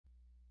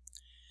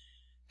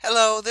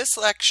Hello, this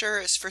lecture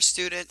is for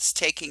students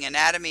taking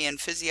Anatomy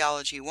and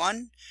Physiology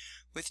 1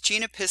 with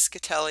Gina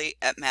Piscatelli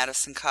at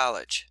Madison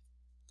College.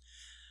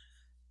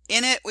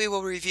 In it, we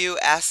will review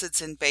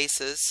acids and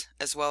bases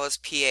as well as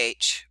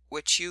pH,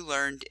 which you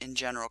learned in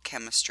general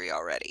chemistry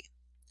already.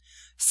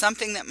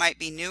 Something that might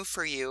be new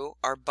for you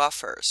are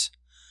buffers.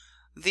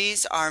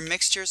 These are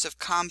mixtures of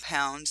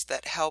compounds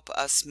that help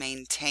us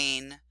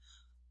maintain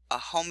a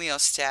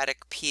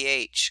homeostatic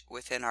pH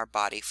within our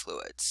body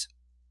fluids.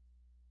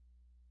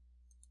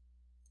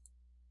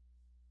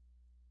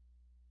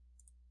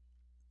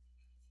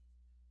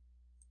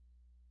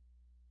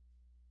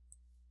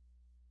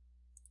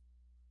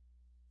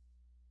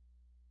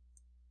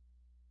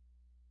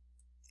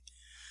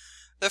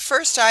 The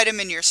first item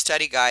in your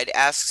study guide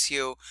asks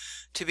you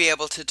to be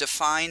able to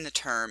define the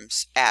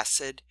terms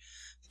acid,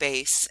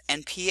 base,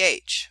 and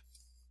pH.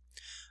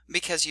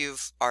 Because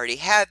you've already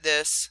had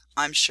this,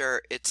 I'm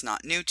sure it's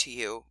not new to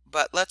you,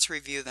 but let's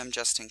review them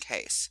just in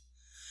case.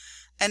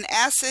 An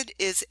acid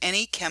is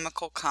any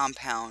chemical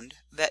compound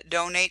that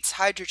donates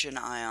hydrogen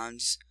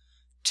ions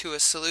to a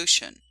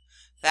solution.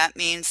 That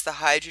means the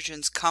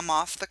hydrogens come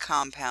off the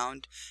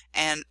compound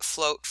and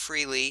float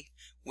freely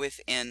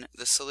within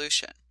the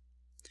solution.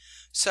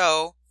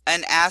 So,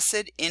 an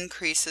acid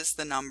increases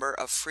the number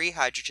of free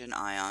hydrogen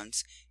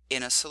ions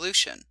in a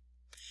solution.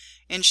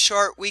 In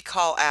short, we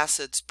call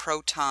acids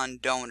proton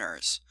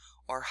donors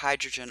or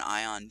hydrogen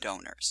ion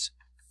donors.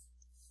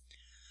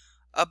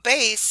 A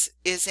base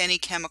is any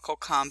chemical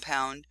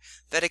compound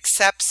that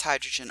accepts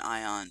hydrogen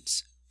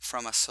ions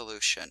from a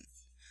solution.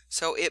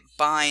 So it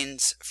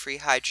binds free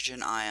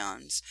hydrogen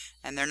ions,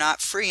 and they're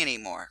not free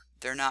anymore.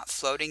 They're not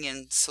floating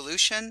in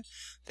solution,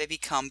 they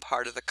become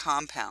part of the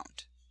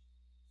compound.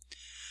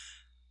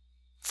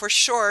 For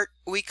short,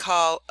 we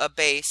call a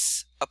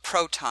base a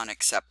proton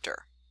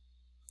acceptor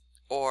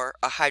or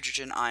a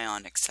hydrogen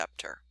ion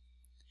acceptor.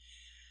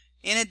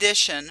 In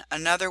addition,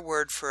 another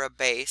word for a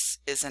base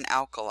is an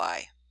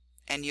alkali,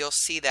 and you'll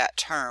see that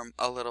term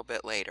a little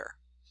bit later.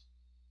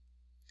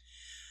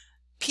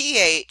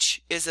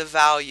 pH is a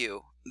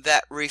value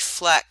that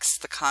reflects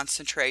the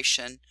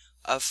concentration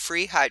of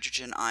free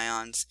hydrogen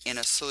ions in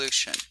a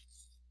solution.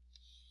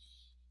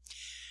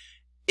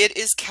 It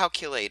is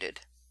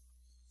calculated.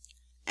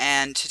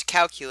 And to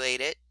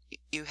calculate it,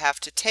 you have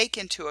to take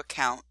into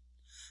account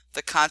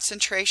the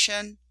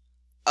concentration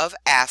of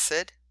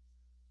acid,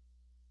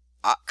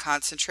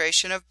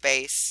 concentration of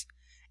base,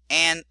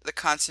 and the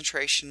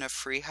concentration of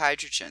free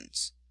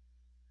hydrogens.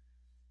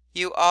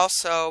 You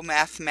also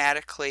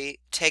mathematically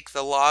take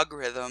the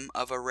logarithm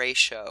of a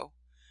ratio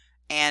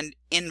and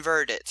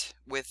invert it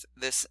with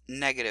this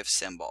negative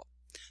symbol.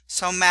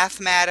 So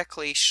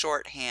mathematically,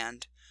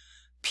 shorthand,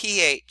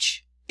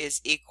 pH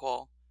is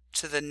equal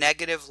to the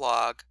negative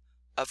log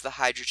of the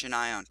hydrogen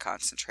ion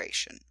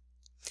concentration.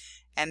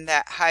 And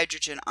that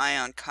hydrogen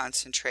ion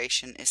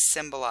concentration is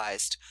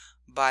symbolized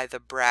by the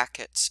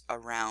brackets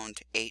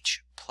around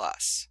H+.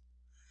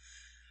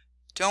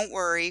 Don't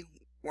worry,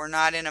 we're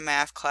not in a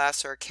math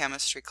class or a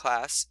chemistry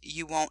class.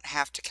 You won't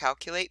have to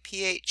calculate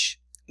pH.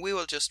 We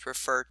will just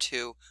refer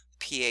to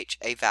pH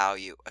a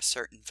value, a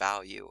certain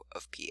value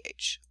of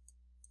pH.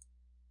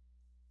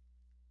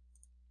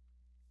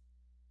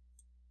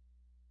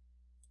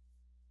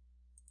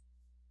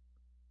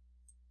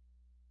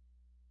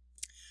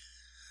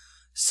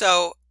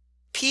 So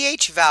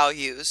pH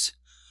values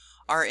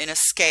are in a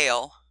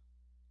scale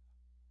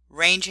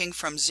ranging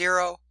from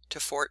 0 to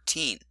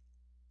 14.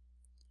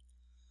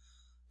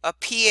 A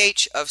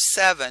pH of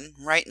 7,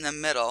 right in the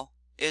middle,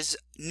 is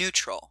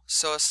neutral.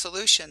 So a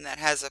solution that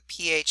has a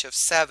pH of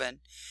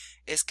 7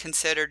 is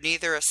considered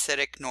neither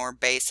acidic nor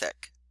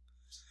basic.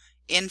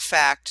 In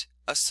fact,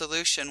 a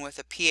solution with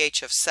a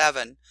pH of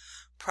 7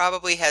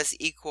 probably has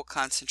equal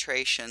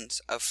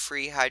concentrations of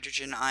free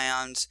hydrogen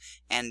ions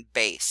and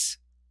base.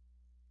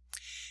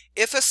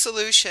 If a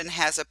solution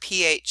has a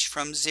pH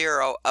from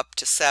 0 up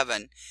to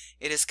 7,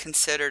 it is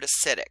considered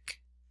acidic.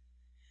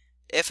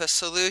 If a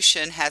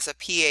solution has a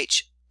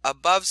pH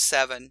above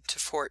 7 to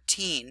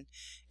 14,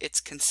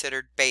 it's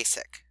considered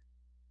basic.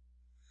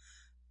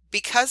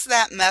 Because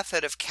that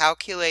method of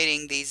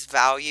calculating these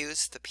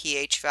values, the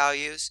pH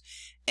values,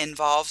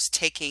 involves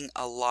taking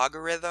a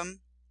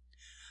logarithm,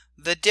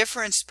 the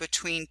difference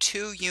between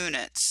two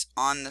units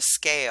on the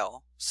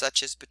scale,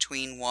 such as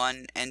between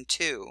 1 and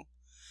 2,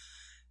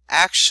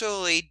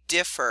 actually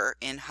differ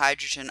in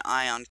hydrogen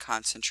ion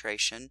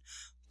concentration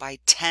by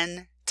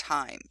 10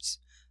 times.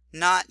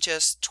 Not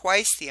just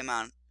twice the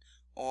amount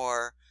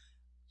or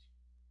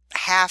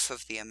half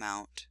of the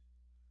amount,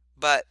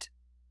 but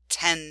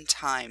 10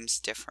 times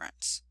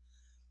difference.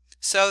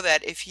 So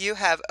that if you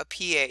have a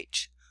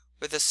pH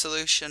with a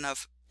solution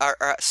of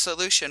a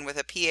solution with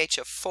a pH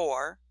of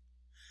 4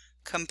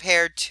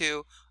 compared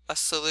to a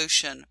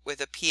solution with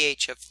a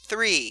pH of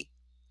 3,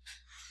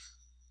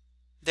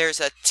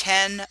 there's a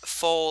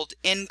 10-fold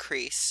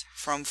increase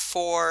from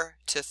 4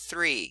 to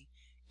 3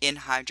 in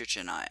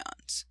hydrogen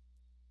ions.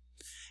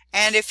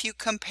 And if you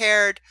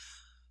compared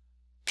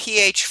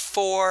pH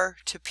 4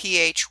 to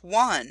pH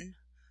 1,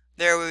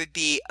 there would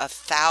be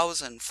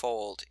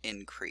 1,000-fold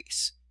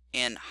increase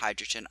in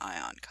hydrogen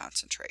ion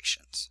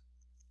concentrations.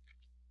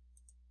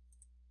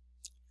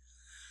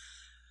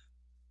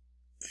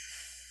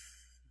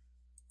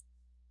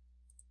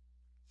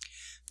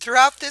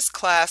 Throughout this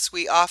class,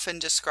 we often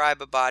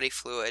describe a body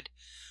fluid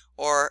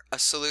or a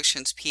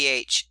solution's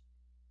pH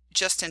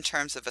just in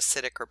terms of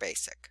acidic or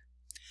basic.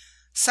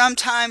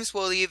 Sometimes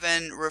we'll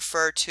even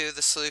refer to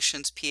the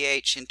solution's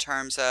pH in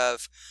terms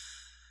of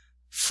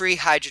free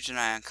hydrogen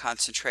ion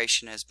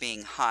concentration as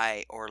being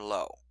high or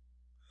low.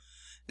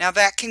 Now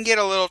that can get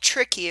a little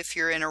tricky if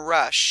you're in a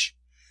rush,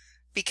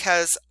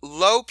 because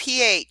low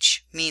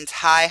pH means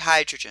high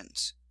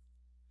hydrogens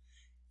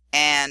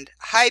and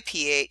high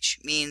pH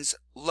means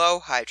low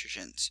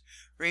hydrogens.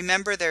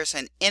 Remember, there's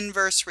an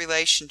inverse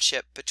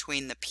relationship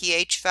between the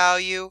pH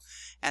value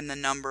and the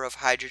number of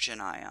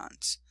hydrogen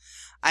ions.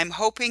 I'm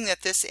hoping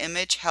that this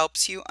image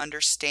helps you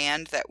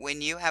understand that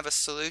when you have a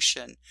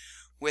solution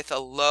with a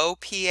low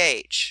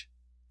pH,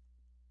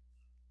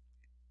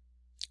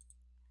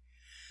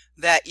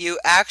 that you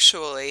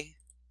actually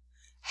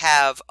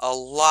have a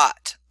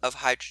lot of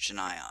hydrogen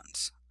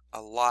ions.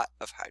 A lot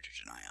of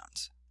hydrogen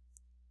ions.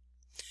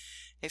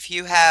 If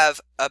you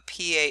have a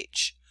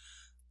pH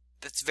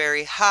that's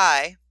very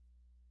high,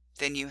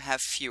 then you have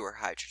fewer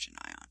hydrogen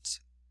ions.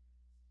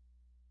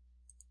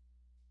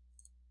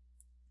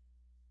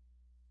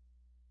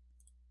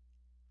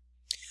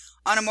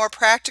 On a more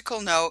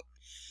practical note,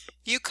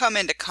 you come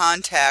into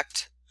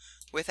contact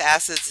with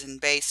acids and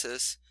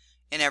bases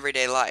in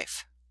everyday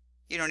life.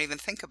 You don't even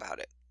think about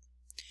it.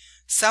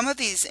 Some of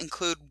these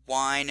include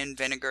wine and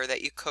vinegar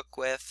that you cook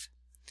with.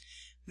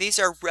 These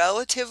are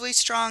relatively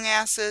strong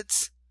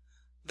acids.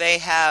 They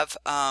have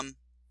a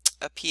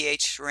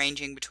pH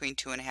ranging between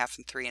 2.5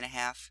 and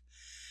 3.5.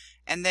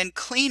 And then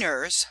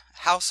cleaners,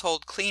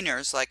 household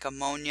cleaners like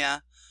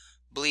ammonia,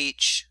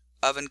 bleach,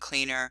 oven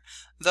cleaner,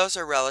 those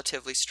are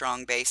relatively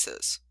strong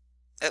bases.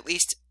 At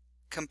least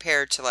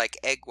compared to like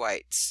egg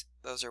whites,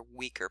 those are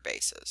weaker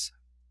bases.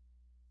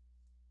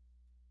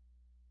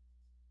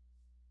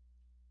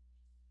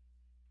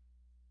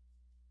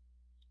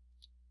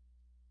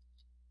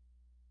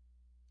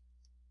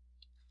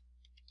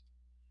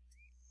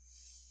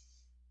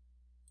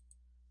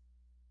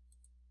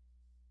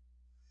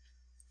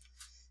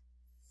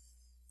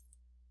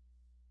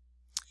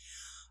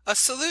 A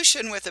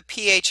solution with a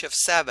pH of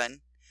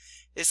 7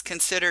 is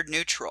considered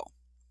neutral.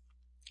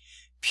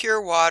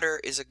 Pure water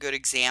is a good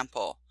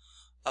example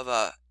of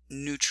a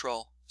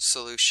neutral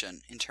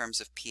solution in terms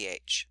of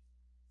pH.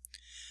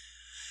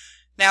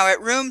 Now,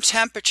 at room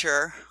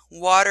temperature,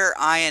 water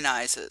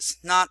ionizes.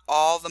 Not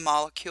all the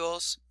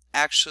molecules,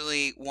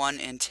 actually 1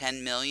 in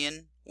 10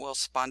 million will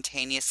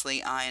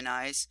spontaneously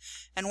ionize.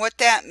 And what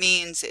that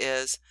means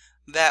is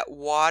that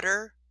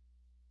water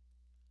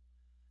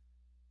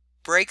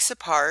breaks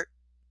apart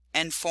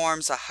and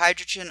forms a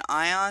hydrogen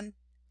ion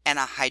and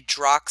a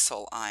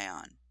hydroxyl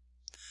ion.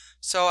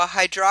 So a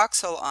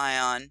hydroxyl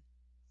ion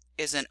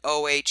is an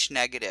OH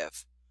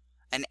negative,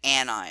 an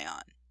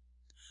anion.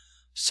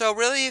 So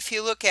really, if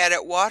you look at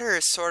it, water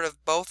is sort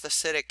of both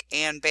acidic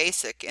and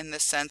basic in the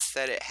sense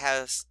that it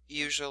has,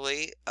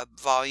 usually a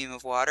volume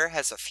of water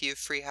has a few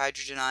free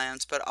hydrogen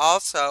ions, but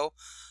also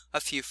a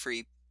few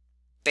free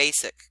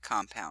basic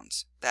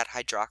compounds, that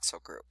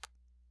hydroxyl group.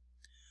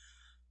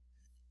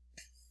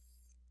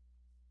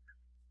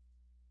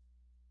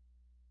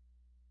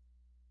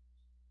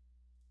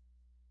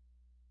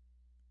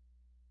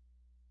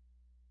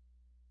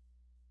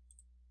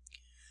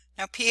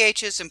 Now,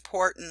 pH is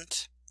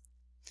important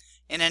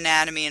in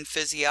anatomy and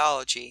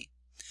physiology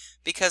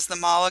because the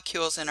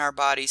molecules in our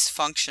bodies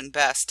function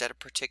best at a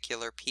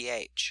particular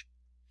pH.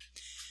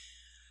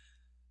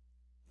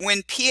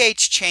 When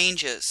pH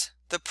changes,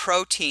 the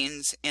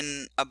proteins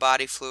in a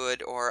body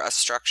fluid or a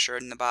structure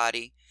in the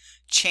body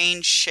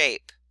change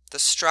shape. The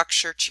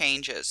structure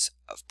changes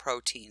of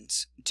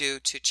proteins due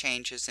to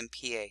changes in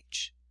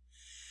pH.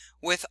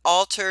 With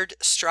altered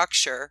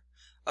structure,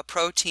 a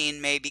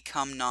protein may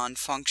become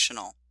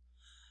non-functional.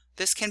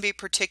 This can be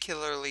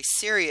particularly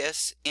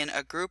serious in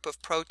a group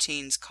of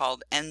proteins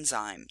called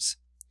enzymes.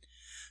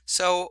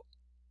 So,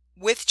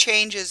 with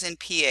changes in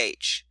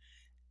pH,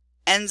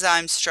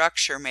 enzyme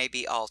structure may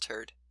be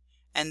altered,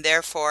 and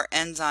therefore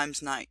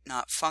enzymes might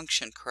not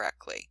function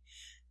correctly.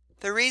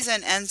 The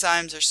reason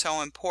enzymes are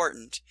so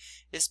important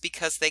is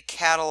because they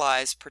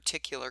catalyze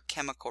particular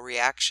chemical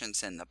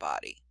reactions in the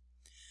body.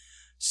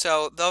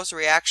 So those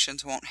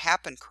reactions won't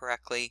happen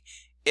correctly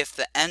if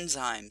the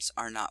enzymes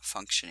are not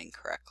functioning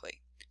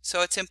correctly.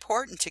 So it's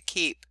important to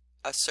keep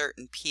a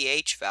certain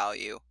pH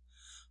value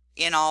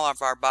in all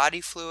of our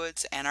body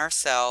fluids and our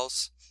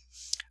cells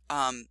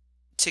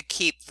to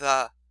keep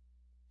the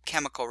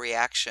chemical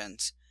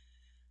reactions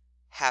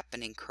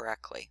happening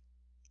correctly.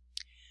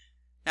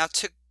 Now,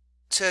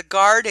 to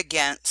guard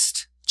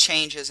against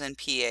changes in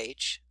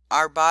pH,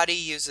 our body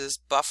uses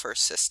buffer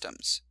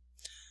systems.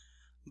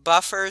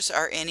 Buffers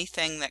are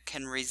anything that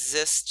can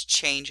resist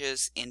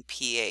changes in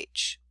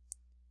pH.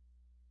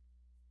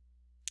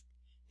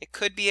 It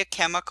could be a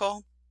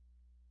chemical,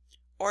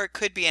 or it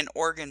could be an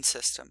organ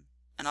system,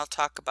 and I'll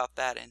talk about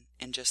that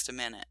in just a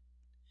minute.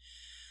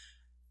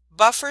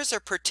 Buffers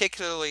are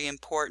particularly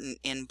important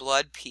in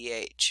blood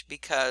pH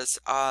because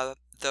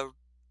the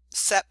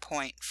set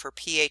point for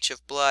pH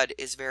of blood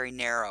is very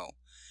narrow.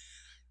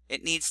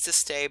 It needs to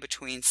stay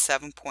between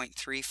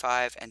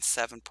 7.35 and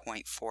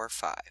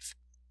 7.45.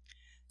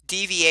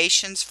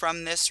 Deviations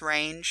from this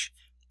range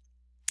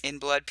in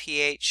blood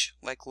pH,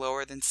 like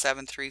lower than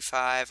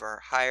 7.35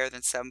 or higher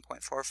than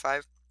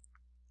 7.45,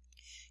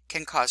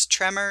 can cause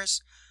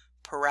tremors,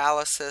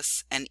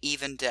 paralysis, and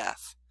even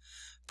death,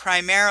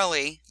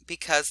 primarily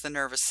because the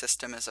nervous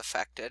system is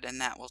affected,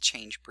 and that will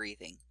change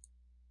breathing.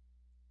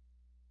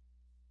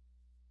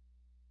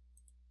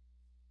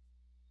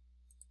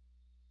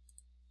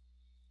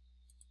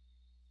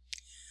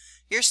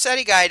 Your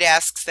study guide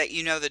asks that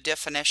you know the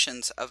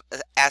definitions of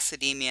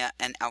acidemia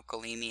and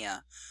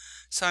alkalemia.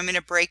 So I'm going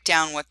to break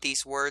down what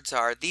these words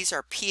are. These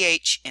are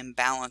pH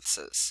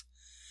imbalances.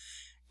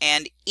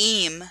 And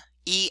EM,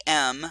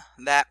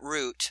 that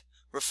root,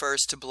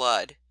 refers to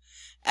blood.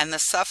 And the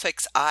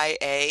suffix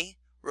IA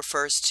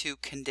refers to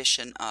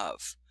condition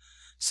of.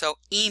 So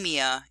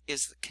emia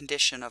is the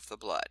condition of the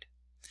blood.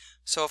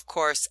 So of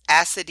course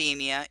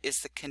acidemia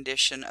is the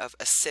condition of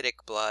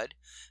acidic blood.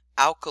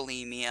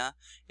 Alkalemia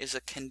is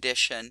a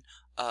condition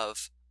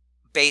of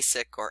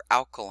basic or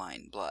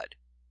alkaline blood.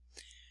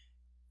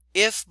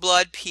 If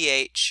blood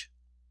pH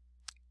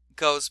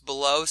goes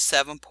below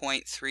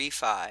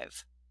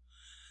 7.35,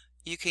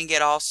 you can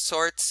get all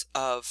sorts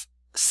of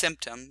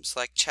symptoms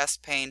like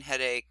chest pain,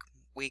 headache,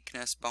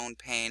 weakness, bone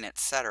pain,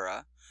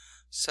 etc.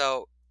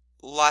 So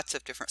lots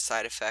of different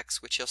side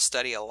effects, which you'll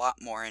study a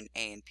lot more in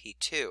A&P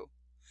 2.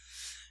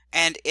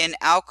 And in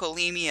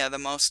alkalemia, the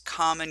most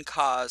common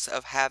cause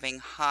of having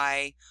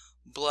high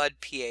blood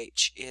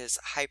pH is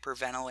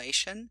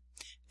hyperventilation,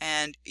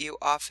 and you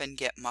often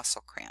get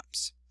muscle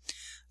cramps.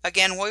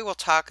 Again, we will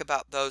talk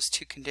about those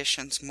two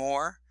conditions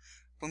more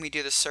when we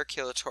do the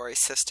circulatory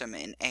system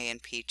in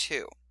A&P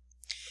 2.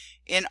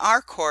 In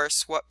our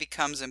course, what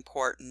becomes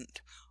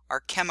important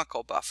are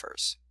chemical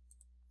buffers.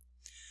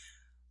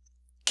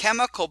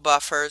 Chemical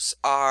buffers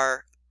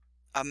are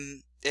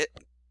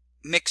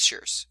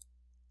mixtures.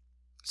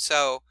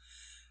 So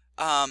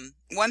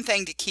one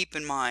thing to keep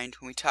in mind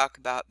when we talk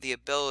about the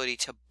ability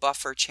to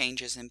buffer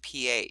changes in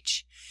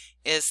pH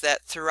is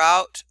that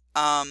throughout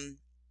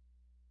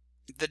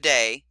the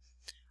day,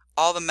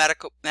 all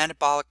the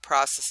metabolic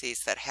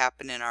processes that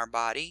happen in our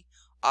body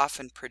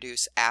often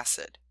produce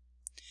acid.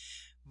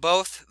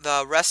 Both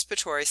the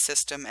respiratory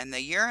system and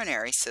the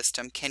urinary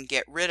system can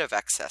get rid of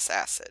excess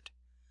acid.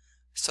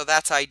 So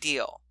that's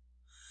ideal.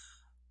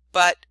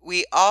 But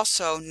we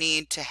also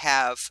need to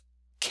have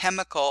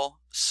chemical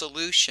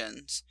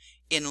solutions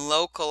in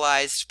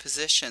localized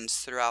positions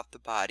throughout the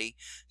body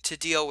to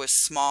deal with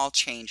small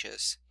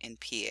changes in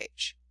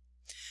pH.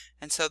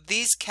 And so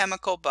these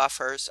chemical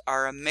buffers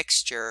are a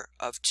mixture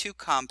of two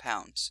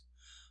compounds,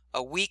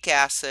 a weak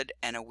acid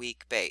and a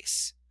weak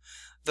base.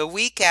 The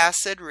weak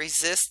acid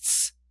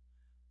resists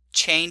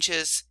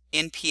changes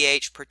in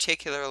pH,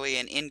 particularly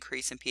an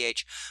increase in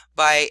pH,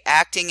 by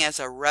acting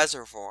as a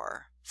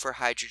reservoir for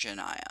hydrogen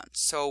ions.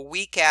 So a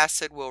weak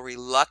acid will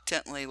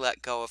reluctantly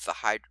let go of the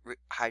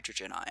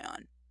hydrogen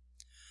ion.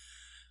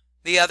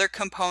 The other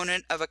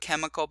component of a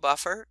chemical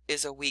buffer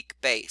is a weak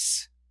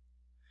base,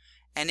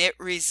 and it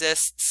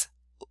resists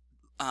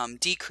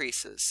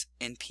decreases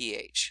in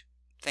pH,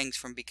 things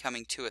from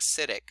becoming too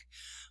acidic,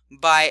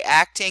 by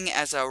acting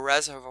as a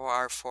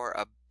reservoir for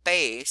a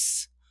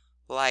base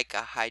like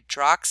a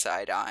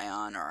hydroxide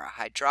ion or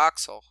a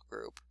hydroxyl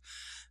group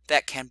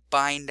that can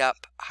bind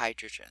up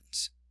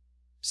hydrogens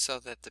so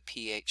that the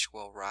pH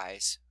will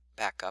rise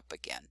back up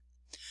again.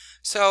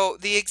 So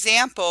the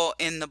example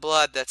in the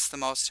blood that's the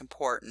most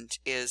important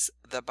is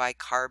the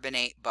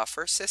bicarbonate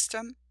buffer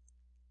system.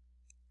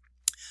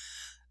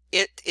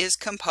 It is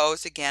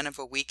composed again of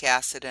a weak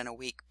acid and a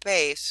weak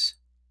base.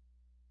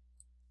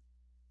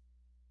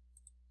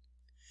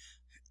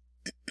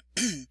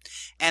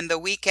 And the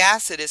weak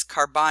acid is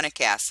carbonic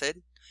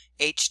acid,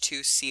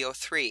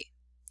 H2CO3.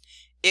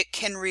 It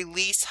can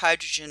release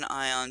hydrogen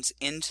ions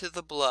into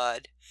the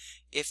blood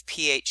if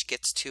pH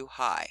gets too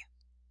high.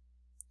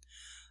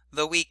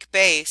 The weak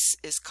base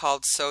is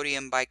called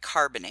sodium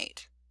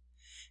bicarbonate,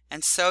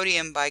 and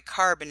sodium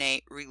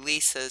bicarbonate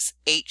releases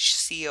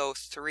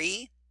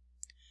HCO3,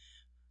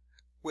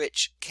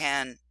 which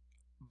can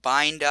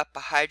bind up a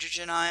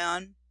hydrogen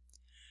ion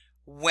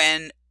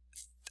when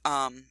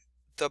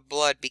the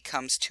blood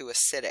becomes too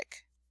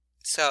acidic.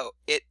 So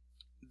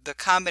the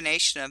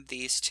combination of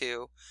these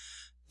two,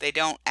 they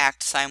don't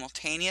act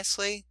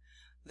simultaneously.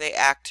 They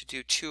act to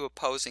do two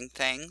opposing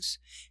things,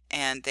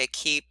 and they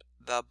keep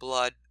the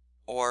blood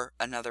or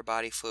another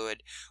body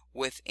fluid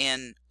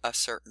within a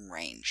certain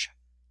range.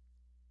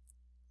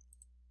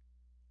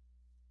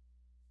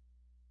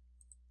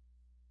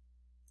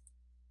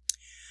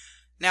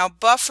 Now,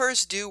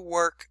 buffers do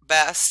work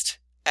best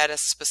at a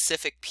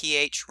specific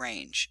pH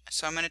range.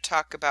 So I'm going to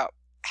talk about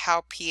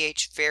how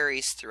pH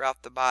varies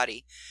throughout the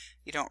body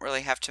You don't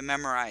really have to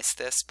memorize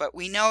this, but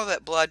we know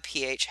that blood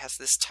pH has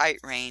this tight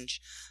range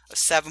of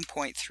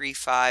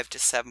 7.35 to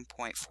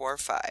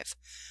 7.45.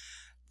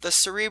 The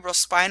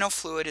cerebrospinal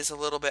fluid is a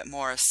little bit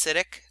more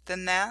acidic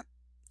than that,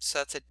 so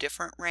that's a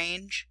different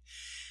range.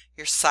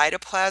 Your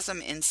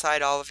cytoplasm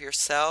inside all of your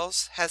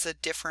cells has a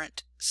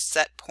different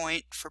set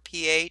point for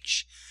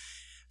pH.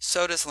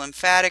 So does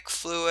lymphatic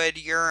fluid,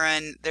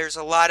 urine. There's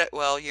a lot of,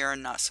 well,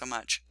 urine not so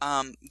much.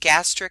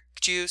 Gastric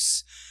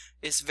juice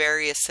is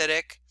very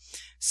acidic.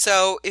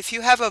 So if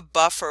you have a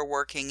buffer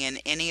working in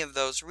any of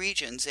those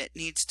regions, it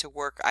needs to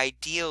work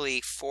ideally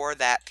for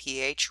that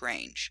pH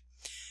range.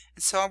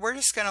 And so we're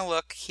just going to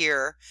look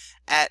here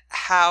at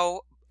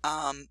how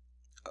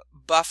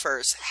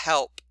buffers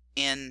help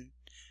in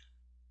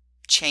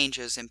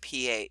changes in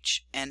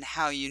pH and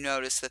how you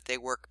notice that they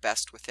work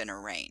best within a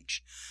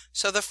range.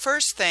 So the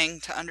first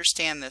thing to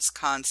understand this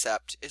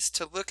concept is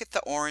to look at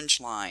the orange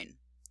line.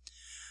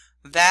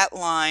 That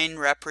line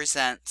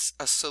represents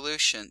a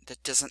solution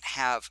that doesn't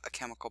have a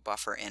chemical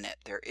buffer in it.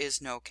 There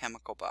is no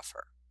chemical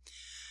buffer.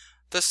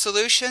 The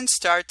solution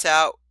starts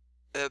out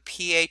a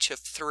pH of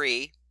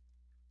 3.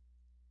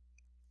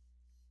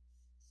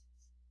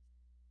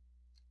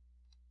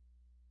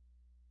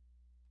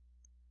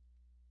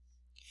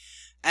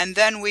 And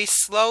then we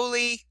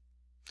slowly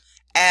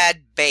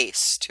add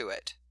base to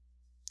it.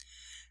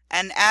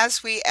 And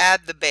as we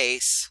add the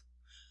base,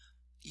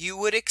 you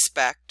would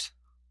expect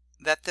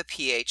that the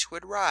pH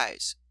would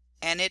rise,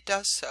 and it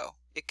does so.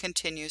 It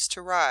continues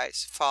to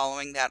rise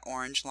following that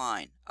orange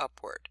line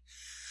upward.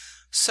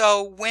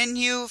 So when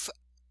you've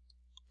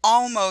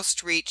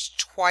almost reached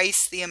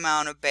twice the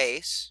amount of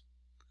base,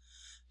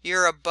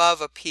 you're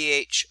above a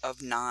pH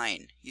of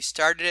 9. You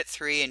started at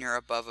 3 and you're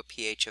above a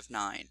pH of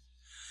 9.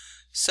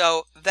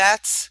 So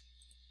that's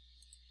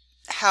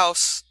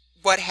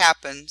what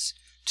happens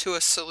to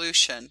a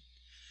solution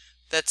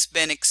that's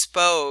been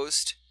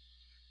exposed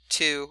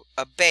to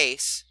a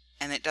base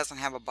and it doesn't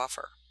have a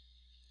buffer.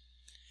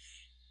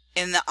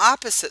 In the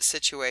opposite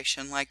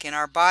situation, like in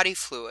our body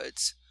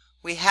fluids,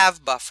 we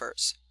have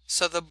buffers.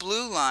 So the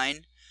blue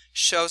line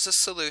shows a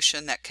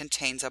solution that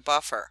contains a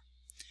buffer.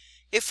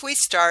 If we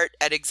start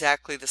at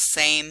exactly the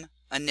same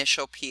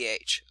initial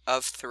pH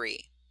of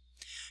 3,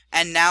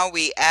 and now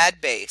we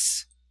add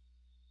base,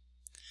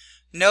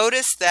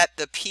 notice that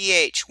the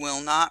pH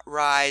will not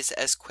rise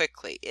as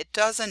quickly. It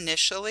does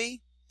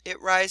initially. It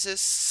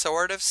rises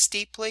sort of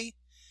steeply,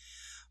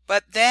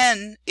 but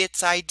then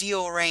its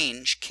ideal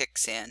range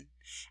kicks in,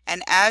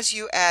 and as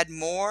you add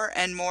more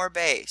and more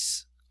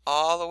base,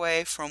 all the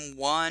way from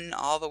 1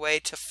 all the way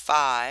to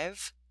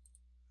 5,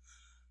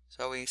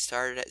 so we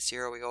started at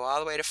 0, we go all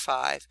the way to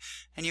 5,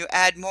 and you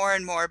add more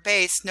and more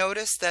base,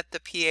 notice that the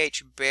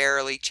pH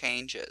barely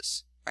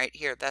changes. Right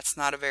here, that's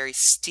not a very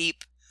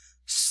steep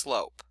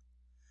slope.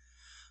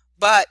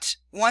 But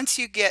once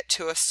you get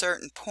to a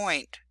certain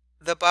point,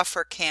 the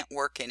buffer can't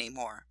work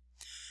anymore.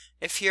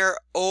 If you're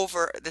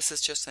over, this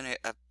is just a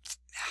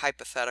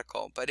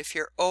hypothetical, but if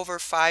you're over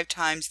 5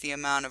 times the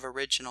amount of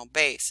original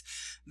base,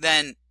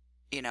 then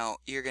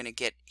you're going to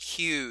get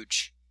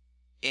huge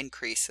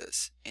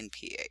increases in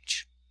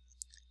pH.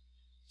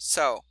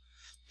 So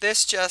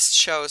this just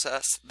shows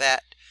us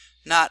that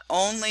not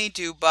only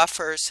do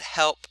buffers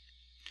help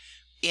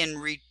in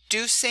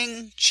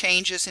reducing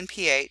changes in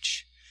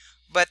pH,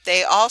 but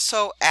they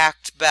also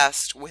act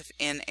best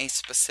within a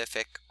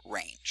specific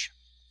range.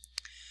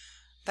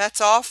 That's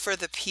all for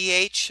the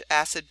pH,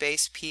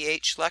 acid-base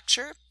pH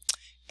lecture,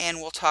 and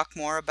we'll talk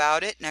more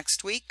about it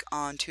next week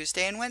on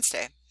Tuesday and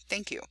Wednesday.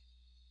 Thank you.